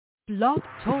Blog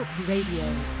Talk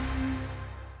Radio.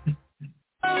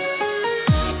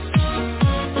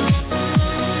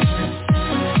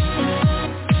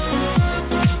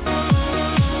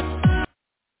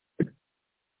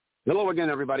 Hello again,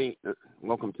 everybody.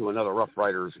 Welcome to another Rough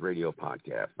Riders radio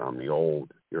podcast. I'm your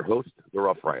host, the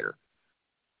Rough Rider.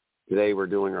 Today we're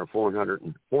doing our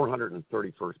 431st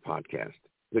podcast.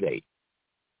 Good date.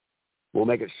 We'll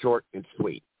make it short and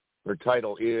sweet. Our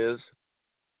title is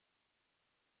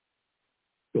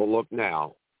Don't Look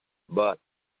Now, but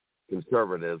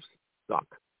Conservatives Suck.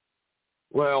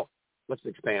 Well, let's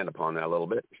expand upon that a little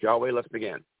bit, shall we? Let's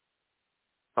begin.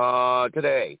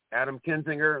 Today, Adam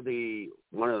Kinzinger,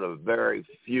 one of the very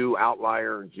few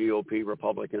outlier GOP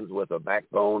Republicans with a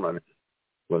backbone and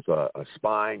with a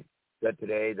spine, said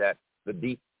today that the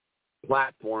deep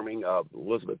platforming of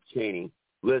Liz Cheney,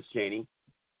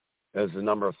 as the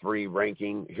number 3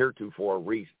 ranking, heretofore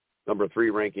number 3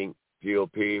 ranking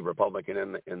GOP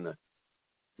Republican in the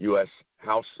U.S.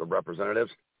 House of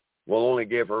Representatives, will only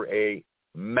give her a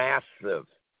massive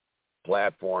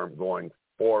platform going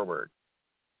forward.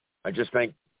 I just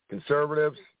think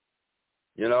conservatives,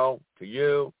 to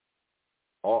you,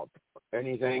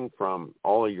 anything from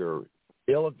all of your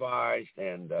ill-advised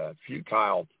and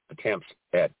futile attempts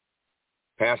at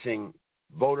passing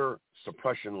voter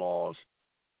suppression laws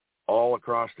all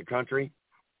across the country,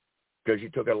 because you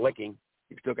took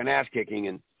an ass-kicking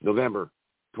in November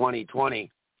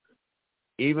 2020.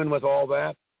 Even with all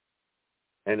that,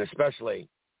 and especially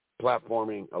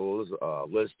platforming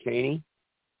Liz Cheney,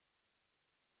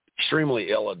 extremely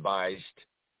ill-advised,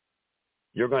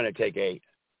 you're going to take a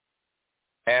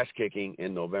ass-kicking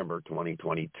in November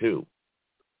 2022,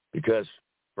 because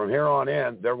from here on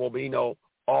in, there will be no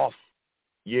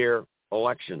off-year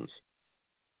elections.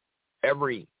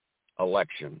 Every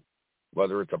election,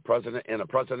 whether it's in a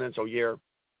presidential year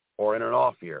or in an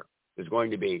off year, is going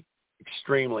to be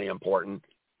extremely important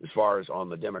as far as on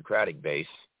the Democratic base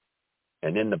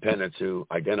and independents who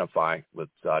identify with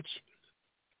such.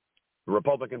 The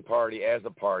Republican Party as a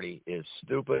party is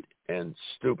stupid and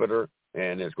stupider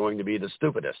and is going to be the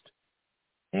stupidest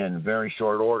in very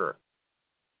short order.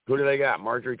 Who do they got?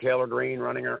 Marjorie Taylor Greene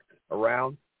running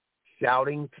around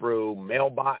shouting through mail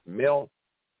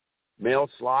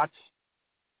slots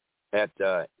at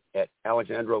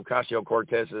Alexandria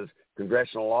Ocasio-Cortez's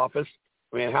congressional office.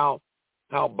 I mean, how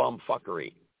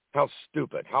bumfuckery, how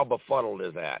stupid, how befuddled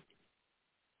is that?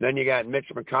 Then you got Mitch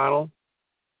McConnell.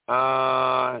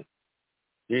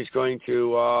 He's going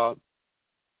to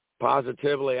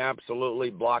positively, absolutely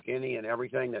block any and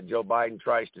everything that Joe Biden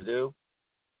tries to do.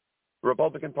 The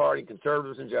Republican Party,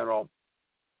 conservatives in general,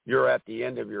 you're at the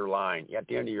end of your line, at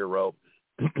the end of your rope.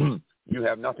 You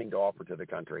have nothing to offer to the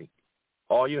country.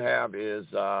 All you have is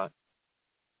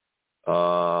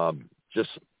just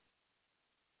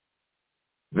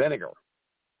vinegar,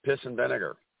 piss and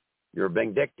vinegar. You're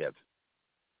vindictive.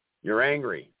 You're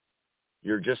angry.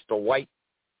 You're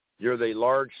the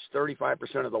large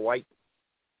 35% of the white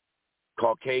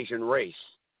Caucasian race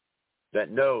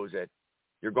that knows that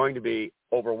you're going to be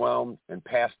overwhelmed and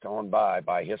passed on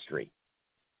by history.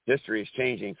 History is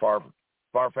changing far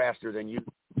faster than you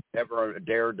ever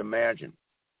dared to imagine.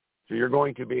 So you're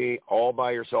going to be all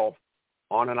by yourself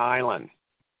on an island.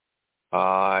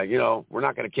 We're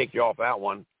not going to kick you off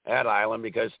that island,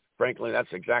 because, frankly,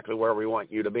 that's exactly where we want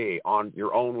you to be, on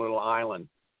your own little island,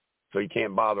 so you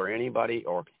can't bother anybody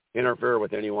or interfere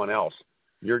with anyone else.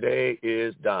 Your day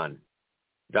is done.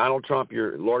 Donald Trump,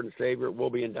 your Lord and Savior,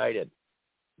 will be indicted.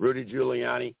 Rudy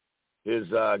Giuliani, his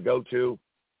go-to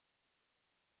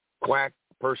quack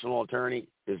personal attorney,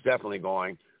 is definitely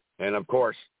going. And, of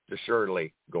course,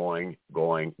 assuredly gone.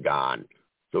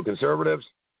 So conservatives,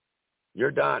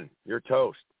 you're done. You're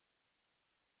toast.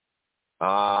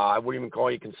 I wouldn't even call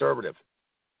you conservative.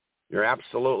 You're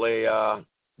absolutely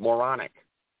moronic.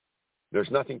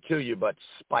 There's nothing to you but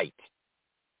spite,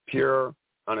 pure,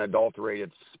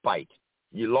 unadulterated spite.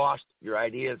 You lost. Your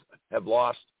ideas have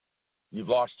lost. You've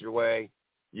lost your way.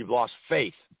 You've lost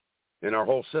faith in our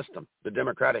whole system, the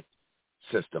democratic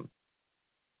system.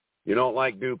 You don't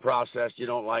like due process. You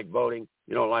don't like voting.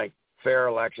 You don't like fair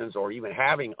elections or even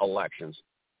having elections.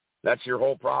 That's your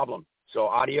whole problem. So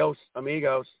adios,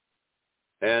 amigos,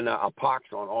 and a pox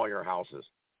on all your houses.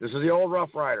 This is the old Rough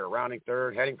Rider, rounding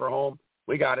third, heading for home.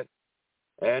 We got it.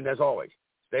 And as always,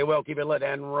 stay well, keep it lit,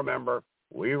 and remember,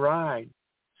 we ride,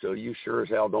 so you sure as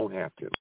hell don't have to.